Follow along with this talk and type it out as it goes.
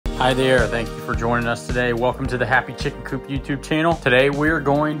Hi there, thank you for joining us today. Welcome to the Happy Chicken Coop YouTube channel. Today we're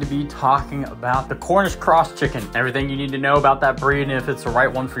going to be talking about the Cornish Cross Chicken. Everything you need to know about that breed and if it's the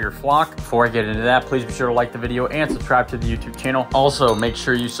right one for your flock. Before I get into that, please be sure to like the video and subscribe to the YouTube channel. Also, make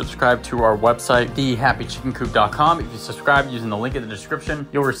sure you subscribe to our website, thehappychickencoop.com. If you subscribe using the link in the description,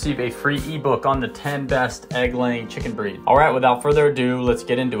 you'll receive a free ebook on the 10 best egg-laying chicken breeds. All right, without further ado, let's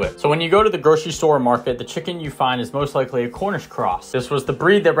get into it. So when you go to the grocery store or market, the chicken you find is most likely a Cornish Cross. This was the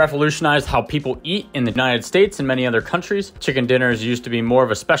breed that revolutionized how people eat in the United States and many other countries. Chicken dinners used to be more of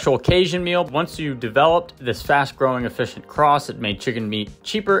a special occasion meal. Once you developed this fast-growing, efficient cross, it made chicken meat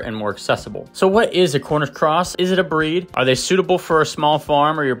cheaper and more accessible. So what is a Cornish Cross? Is it a breed? Are they suitable for a small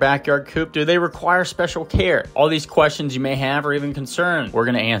farm or your backyard coop? Do they require special care? All these questions you may have or even concerns, we're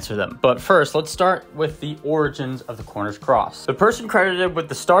going to answer them. But first, let's start with the origins of the Cornish Cross. The person credited with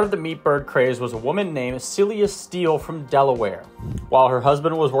the start of the meat bird craze was a woman named Celia Steele from Delaware. While her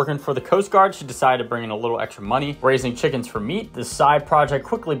husband was working for the Coast Guard, she decided to bring in a little extra money, raising chickens for meat. This side project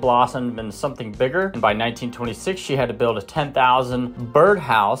quickly blossomed into something bigger, and by 1926, she had to build a 10,000 bird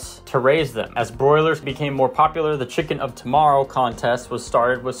house to raise them. As broilers became more popular, the Chicken of Tomorrow contest was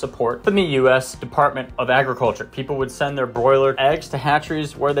started with support from the U.S. Department of Agriculture. People would send their broiler eggs to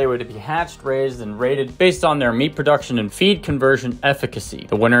hatcheries where they would be hatched, raised, and rated based on their meat production and feed conversion efficacy.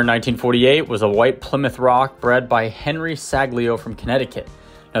 The winner in 1948 was a white Plymouth Rock bred by Henry Saglio from Connecticut.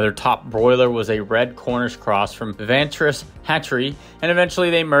 Now, their top broiler was a red Cornish Cross from Ventris Hatchery, and eventually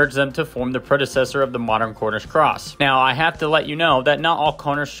they merged them to form the predecessor of the modern Cornish Cross. Now, I have to let you know that not all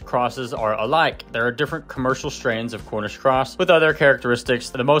Cornish Crosses are alike. There are different commercial strains of Cornish Cross with other characteristics.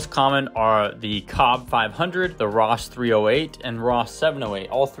 The most common are the Cobb 500, the Ross 308, and Ross 708.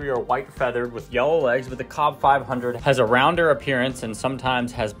 All three are white feathered with yellow legs, but the Cobb 500 has a rounder appearance and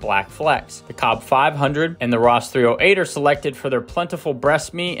sometimes has black flecks. The Cobb 500 and the Ross 308 are selected for their plentiful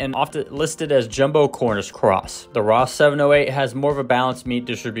breast meat and often listed as jumbo Cornish Cross. The Ross 708 has more of a balanced meat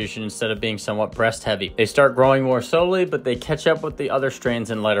distribution instead of being somewhat breast heavy. They start growing more slowly, but they catch up with the other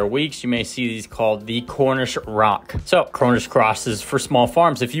strains in later weeks. You may see these called the Cornish Rock. So, Cornish Crosses for small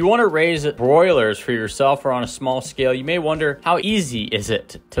farms. If you want to raise broilers for yourself or on a small scale, you may wonder how easy is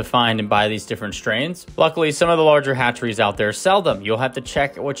it to find and buy these different strains. Luckily, some of the larger hatcheries out there sell them. You'll have to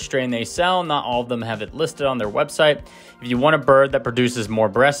check which strain they sell. Not all of them have it listed on their website. If you want a bird that produces more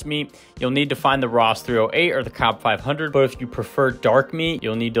breast meat, you'll need to find the Ross 308 or the Cobb 500, but if you prefer dark meat,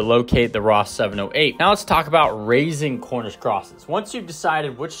 you'll need to locate the Ross 708. Now let's talk about raising Cornish Crosses. Once you've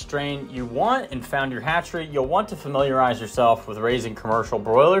decided which strain you want and found your hatchery, you'll want to familiarize yourself with raising commercial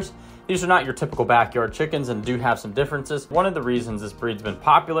broilers. These are not your typical backyard chickens and do have some differences. One of the reasons this breed's been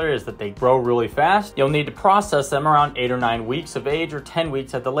popular is that they grow really fast. You'll need to process them around 8 or 9 weeks of age or 10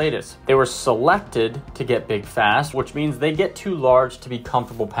 weeks at the latest. They were selected to get big fast, which means they get too large to be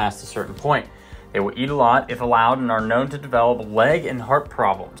comfortable past a certain point. They will eat a lot if allowed and are known to develop leg and heart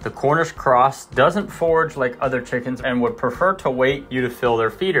problems. The Cornish Cross doesn't forage like other chickens and would prefer to wait you to fill their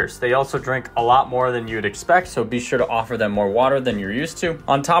feeders. They also drink a lot more than you'd expect, so be sure to offer them more water than you're used to.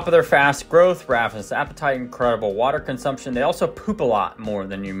 On top of their fast growth, ravenous appetite, incredible water consumption, they also poop a lot more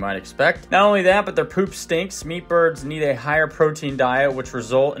than you might expect. Not only that, but their poop stinks. Meat birds need a higher protein diet, which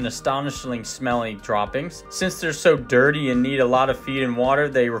result in astonishingly smelly droppings. Since they're so dirty and need a lot of feed and water,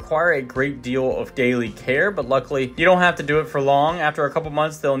 they require a great deal of daily care, but luckily you don't have to do it for long. After a couple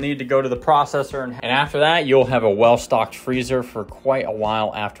months, they'll need to go to the processor, and after that, you'll have a well-stocked freezer for quite a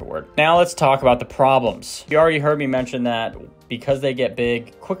while afterward. Now let's talk about the problems. You already heard me mention that because they get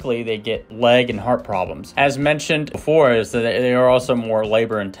big quickly, they get leg and heart problems. As mentioned before, is that they are also more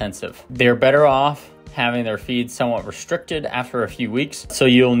labor intensive. They're better off having their feed somewhat restricted after a few weeks, so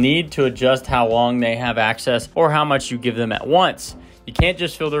you'll need to adjust how long they have access or how much you give them at once. You can't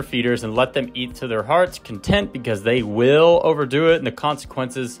just fill their feeders and let them eat to their heart's content because they will overdo it and the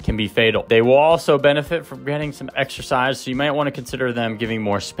consequences can be fatal. They will also benefit from getting some exercise, so you might want to consider them giving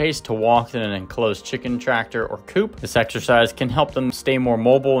more space to walk in an enclosed chicken tractor or coop. This exercise can help them stay more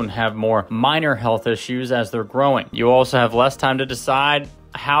mobile and have more minor health issues as they're growing. You also have less time to decide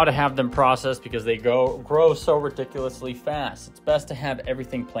how to have them processed because they grow so ridiculously fast. It's best to have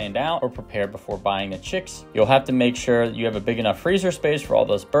everything planned out or prepared before buying the chicks. You'll have to make sure that you have a big enough freezer space for all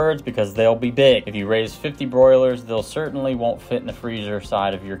those birds because they'll be big. If you raise 50 broilers, they'll certainly won't fit in the freezer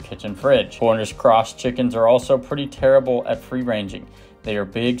side of your kitchen fridge. Cornish Cross chickens are also pretty terrible at free ranging. They are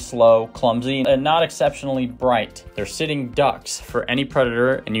big, slow, clumsy, and not exceptionally bright. They're sitting ducks for any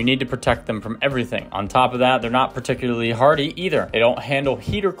predator, and you need to protect them from everything. On top of that, they're not particularly hardy either. They don't handle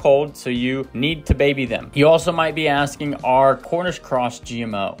heat or cold, so you need to baby them. You also might be asking, are Cornish Cross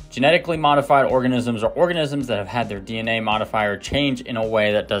GMO? Genetically modified organisms are organisms that have had their DNA modifier change in a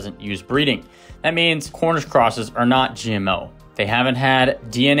way that doesn't use breeding. That means Cornish crosses are not GMO. They haven't had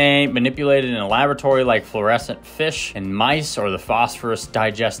DNA manipulated in a laboratory like fluorescent fish and mice or the phosphorus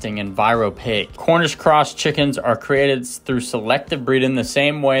digesting EnviroPig. Cornish Cross chickens are created through selective breeding the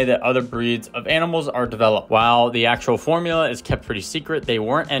same way that other breeds of animals are developed. While the actual formula is kept pretty secret, they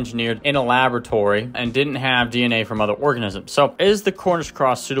weren't engineered in a laboratory and didn't have DNA from other organisms. So is the Cornish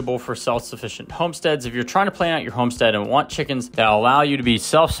Cross suitable for self-sufficient homesteads? If you're trying to plan out your homestead and want chickens that allow you to be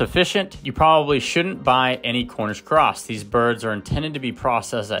self-sufficient, you probably shouldn't buy any Cornish Cross. These birds are intended to be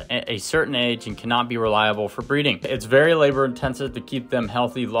processed at a certain age and cannot be reliable for breeding. It's very labor intensive to keep them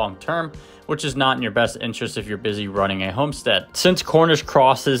healthy long term, which is not in your best interest if you're busy running a homestead. Since Cornish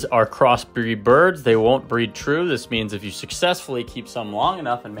crosses are crossbreed birds, they won't breed true. This means if you successfully keep some long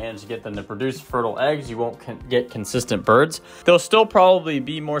enough and manage to get them to produce fertile eggs, you won't get consistent birds. They'll still probably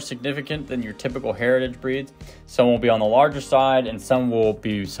be more significant than your typical heritage breeds. Some will be on the larger side and some will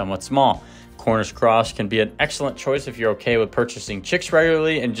be somewhat small. Cornish Cross can be an excellent choice if you're okay with purchasing chicks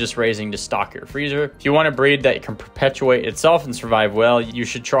regularly and just raising to stock your freezer. If you want a breed that can perpetuate itself and survive well, you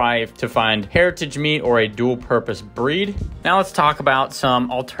should try to find heritage meat or a dual purpose breed. Now let's talk about some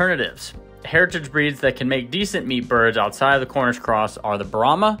alternatives. Heritage breeds that can make decent meat birds outside of the Cornish Cross are the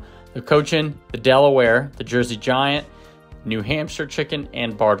Brahma, the Cochin, the Delaware, the Jersey Giant, New Hampshire Chicken,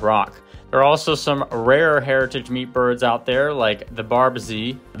 and Barred Rock. There are also some rare heritage meat birds out there like the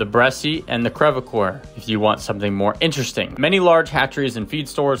Barbizzi, the Bressie, and the Crevecoeur if you want something more interesting. Many large hatcheries and feed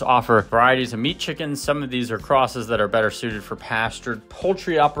stores offer varieties of meat chickens. Some of these are crosses that are better suited for pastured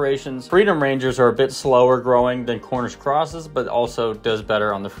poultry operations. Freedom Rangers are a bit slower growing than Cornish crosses, but also does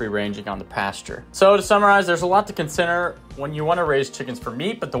better on the free ranging on the pasture. So to summarize, there's a lot to consider when you want to raise chickens for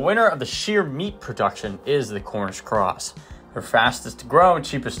meat, but the winner of the sheer meat production is the Cornish Cross. They're fastest to grow and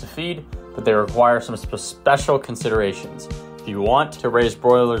cheapest to feed, but they require some special considerations. If you want to raise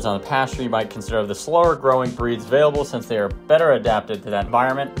broilers on the pasture, you might consider the slower growing breeds available since they are better adapted to that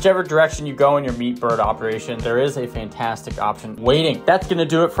environment. Whichever direction you go in your meat bird operation, there is a fantastic option waiting. That's going to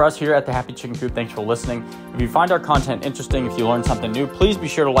do it for us here at the Happy Chicken Coop. Thanks for listening. If you find our content interesting, if you learned something new, please be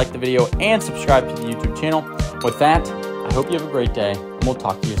sure to like the video and subscribe to the YouTube channel. With that, I hope you have a great day, and we'll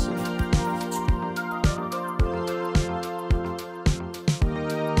talk to you soon.